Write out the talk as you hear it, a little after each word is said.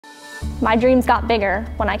My dreams got bigger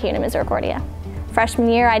when I came to Misericordia. Freshman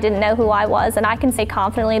year, I didn't know who I was, and I can say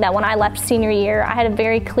confidently that when I left senior year, I had a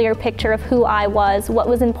very clear picture of who I was, what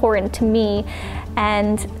was important to me,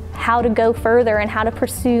 and how to go further and how to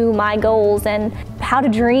pursue my goals and how to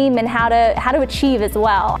dream and how to achieve as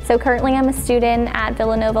well. So currently I'm a student at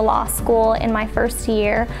Villanova Law School in my first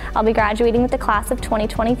year. I'll be graduating with the class of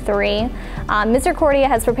 2023. Misericordia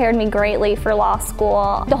has prepared me greatly for law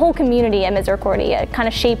school. The whole community at Misericordia kind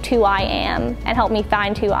of shaped who I am and helped me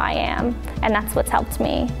find who I am, and that's what's helped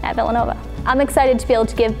me at Villanova. I'm excited to be able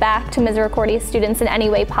to give back to Misericordia students in any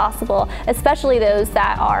way possible, especially those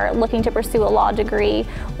that are looking to pursue a law degree,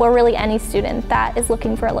 or really any student that is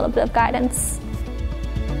looking for a little bit of guidance.